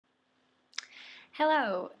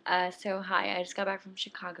Hello. Hi, I just got back from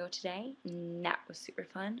Chicago today, and that was super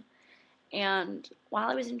fun. And while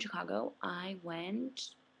I was in Chicago, I went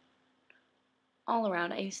all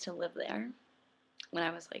around. I used to live there when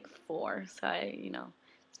I was like 4, so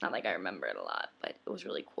it's not like I remember it a lot, but it was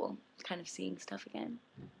really cool kind of seeing stuff again.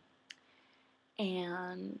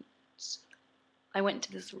 And I went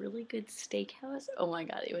to this really good steakhouse. Oh my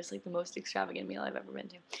God, it was like the most extravagant meal I've ever been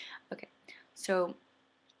to. Okay, so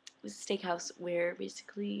it was a steakhouse where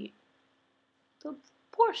basically the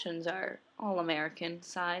portions are all American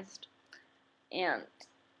sized, and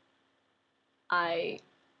I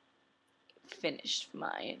finished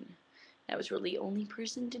mine. I was really the only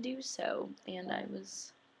person to do so, and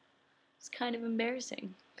it's kind of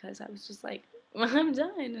embarrassing because I was just like, I'm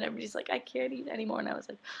done, and everybody's like, I can't eat anymore, and I was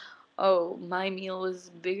like, oh, my meal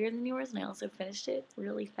was bigger than yours, and I also finished it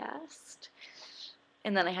really fast,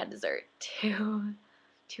 and then I had dessert too,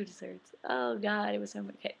 two desserts. Oh God, it was so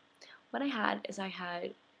much. Okay, what I had is I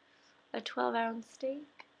had a 12-ounce steak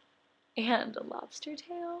and a lobster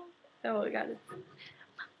tail. Oh my God,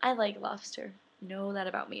 I like lobster. Know that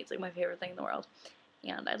about me. It's like my favorite thing in the world.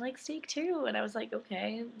 And I like steak too. And I was like,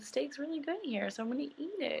 okay, the steak's really good here, so I'm gonna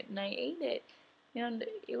eat it. And I ate it. And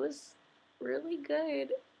it was really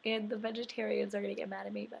good. And the vegetarians are gonna get mad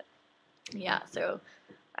at me, but yeah, so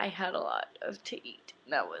I had a lot of to eat.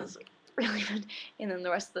 That was really fun. And then the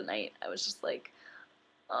rest of the night, I was just like,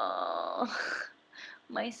 oh,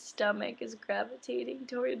 my stomach is gravitating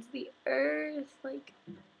towards the earth. Like,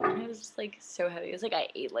 I was just like so heavy. It was like I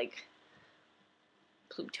ate like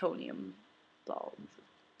plutonium balls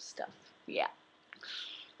stuff. Yeah.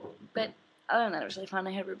 But other than that, it was really fun.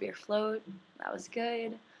 I had root beer float. That was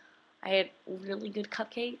good. I had really good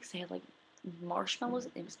cupcakes. They had like marshmallows.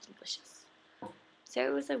 It was delicious. So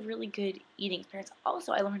it was a really good eating experience.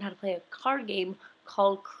 Also, I learned how to play a card game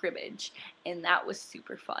called Cribbage, and that was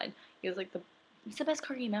super fun. It was like it's the best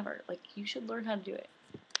card game ever. Like you should learn how to do it.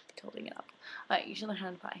 Holding it up. You should learn how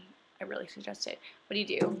to play. I really suggest it. What you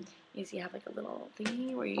do is you have like a little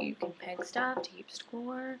thingy where you can peg stuff to keep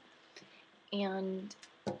score, and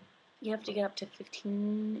you have to get up to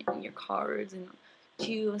 15 in your cards and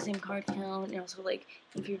two of the same card count, and also like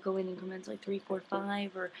if you're going increments like 3, 4,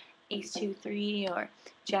 5, or ace 2, 3, or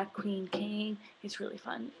jack, queen, king. It's really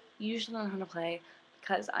fun. You should learn how to play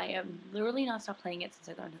because I have literally not stopped playing it since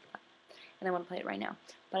I learned how to play, and I want to play it right now,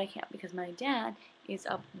 but I can't because my dad is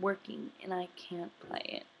up working and I can't play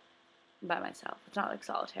it by myself. It's not like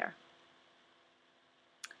solitaire.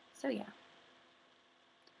 So yeah,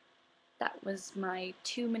 that was my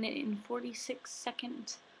 2 minute and 46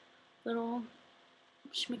 second little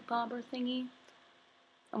schmickbobber thingy.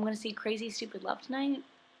 I'm gonna see Crazy Stupid Love tonight.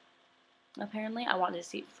 Apparently, I wanted to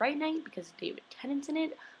see Fright Night because David Tennant's in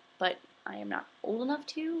it, but I am not old enough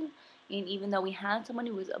to. And even though we had someone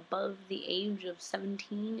who was above the age of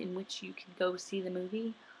 17 in which you could go see the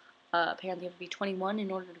movie, apparently you have to be 21 in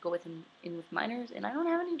order to go in with minors, and I don't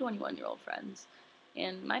have any 21-year-old friends.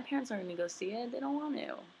 And my parents aren't going to go see it. They don't want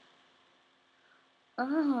to.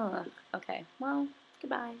 Ugh. Okay, well,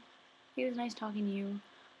 goodbye. It was nice talking to you.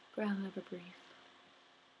 For however brief.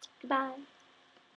 Goodbye.